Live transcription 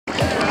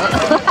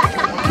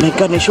May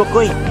ka ni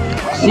Shukoy.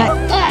 Na.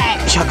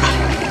 Siya ka.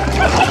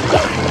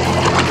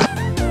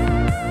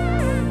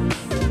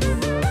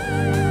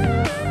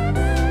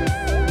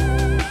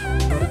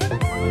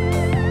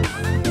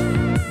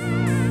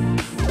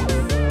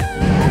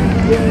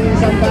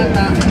 Isang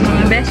bata.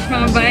 Mga besh,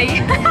 mga bay.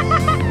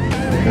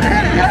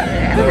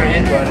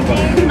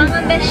 Mga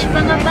besh,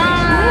 mga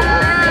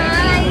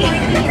bay.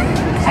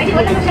 Ay,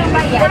 wala na siyang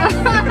bayan.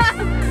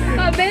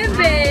 Oh,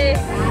 bebe.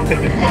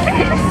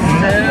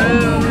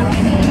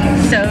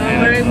 So,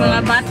 maraming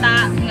mga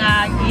bata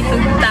nga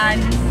gisugtan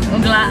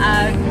ug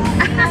laag.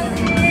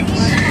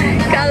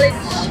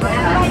 College.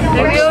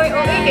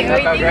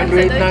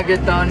 Naka-graduate na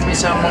kita mi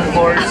sa mong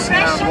course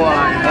na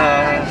buwan.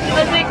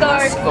 What's my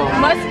course?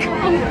 Moscow.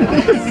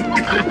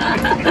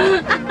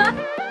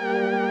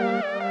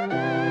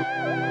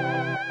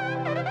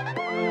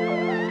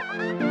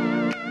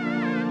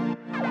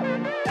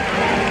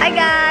 Hi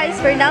guys!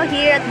 We're now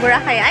here at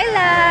Boracay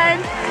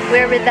Island.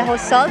 We're with the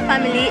Hosol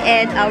family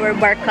and our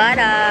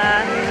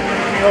barkada.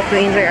 I hope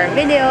you enjoy our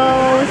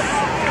videos.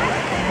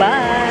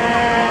 Bye!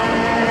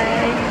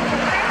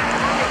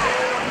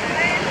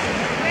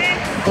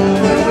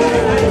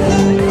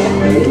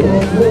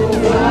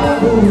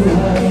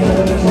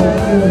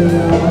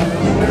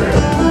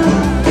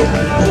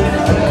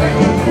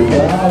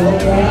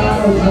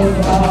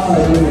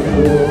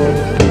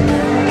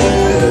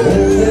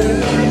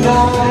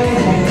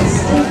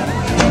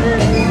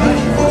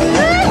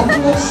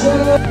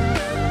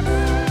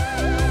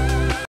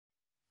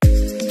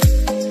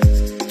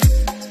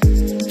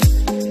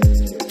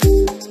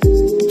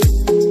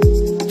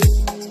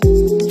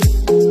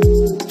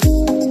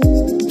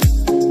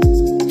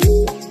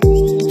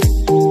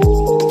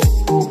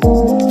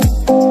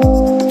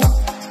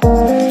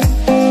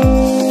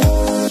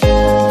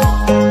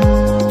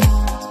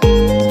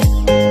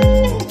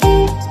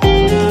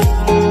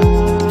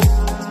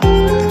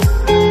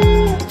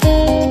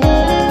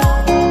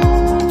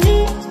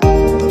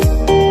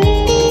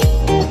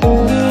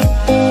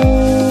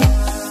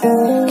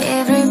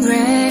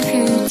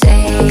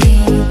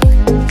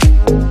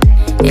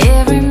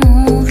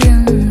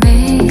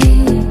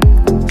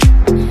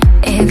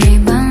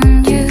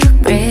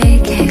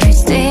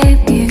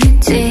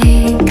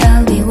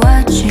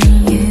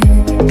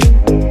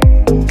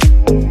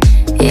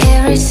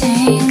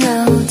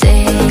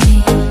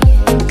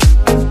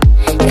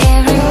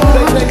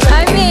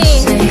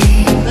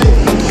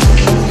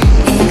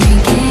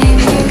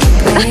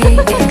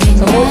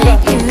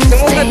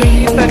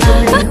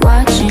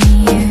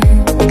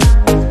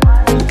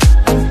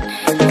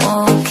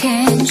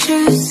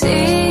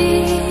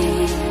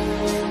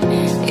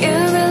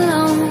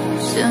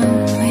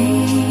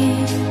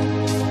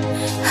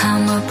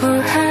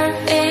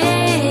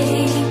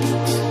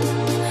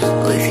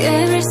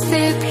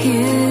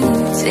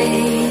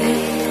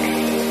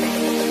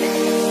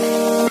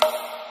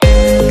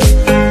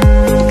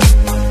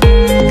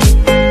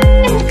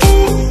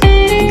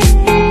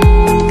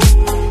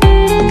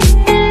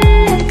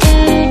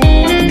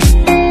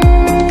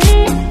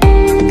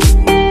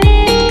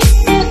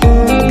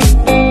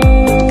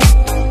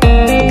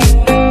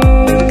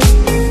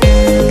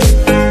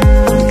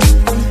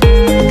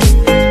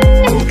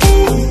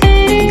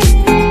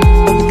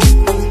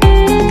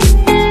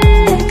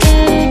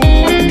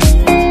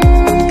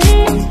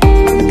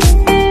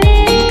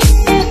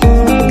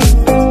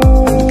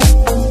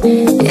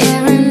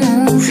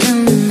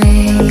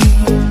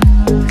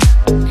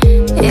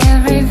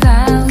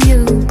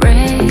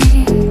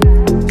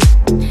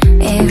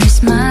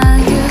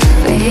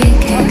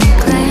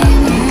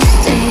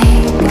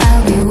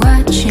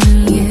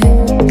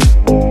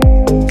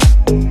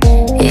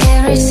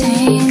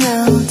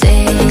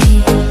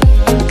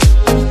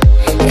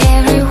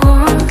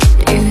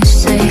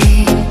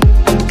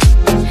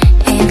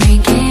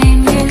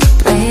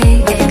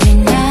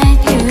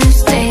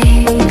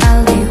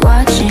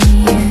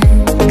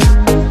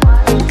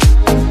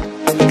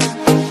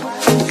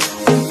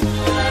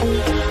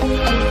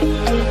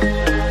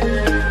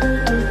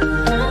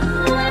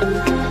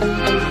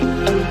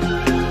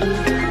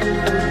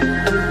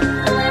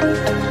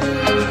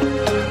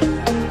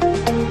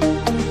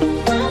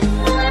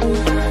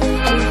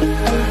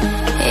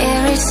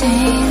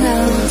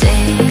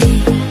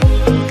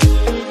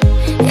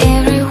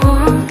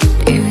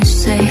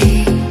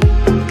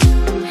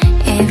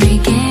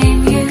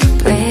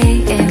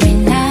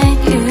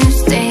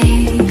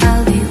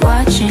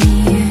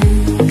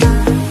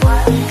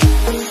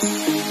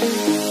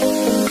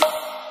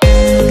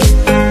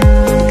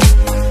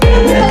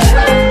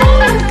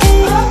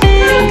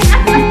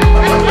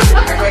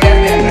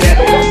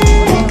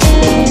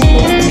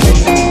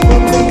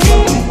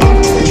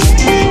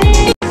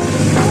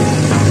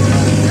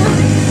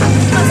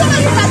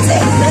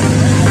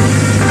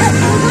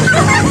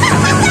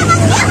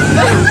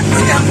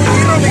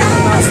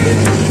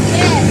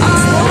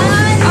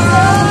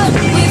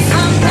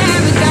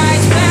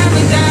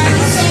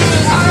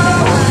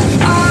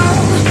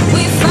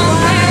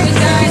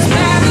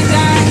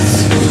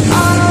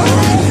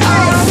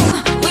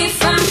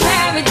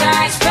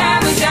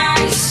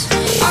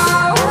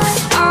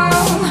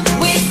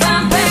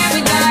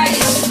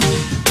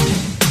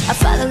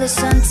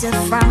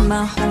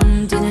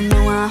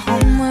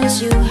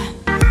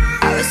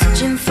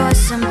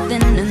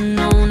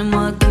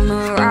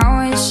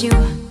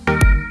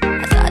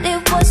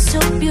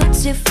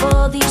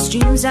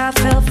 things I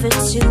felt for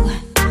two.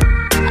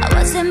 I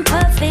wasn't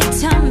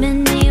perfect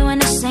harmony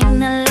when I sang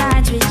the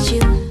lines with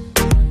you.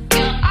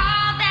 You're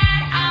all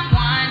that I'm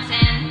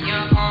wanting,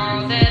 you're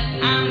all that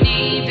I'm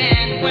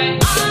needing. We're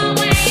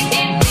always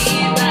in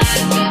feelings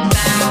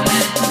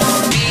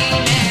without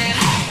meaning.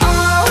 Oh,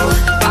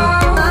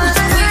 oh,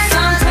 we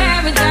found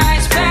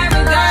paradise,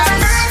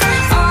 paradise.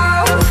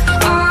 Oh,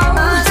 oh,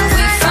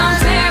 we found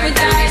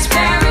paradise,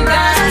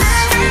 paradise.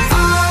 Oh,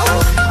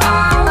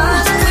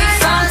 oh, we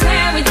found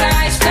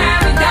paradise,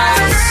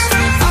 paradise.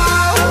 Oh,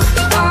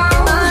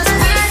 oh,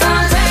 we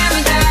found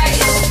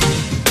paradise.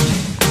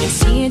 You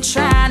see you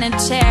trying to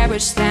tear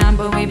us down,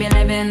 but we be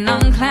living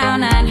on cloud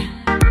nine.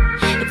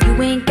 If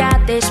you ain't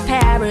got this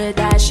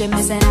paradise, you're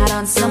missing out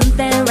on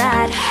something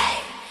right.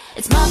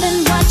 It's more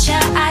than what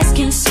your eyes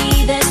can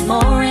see, there's more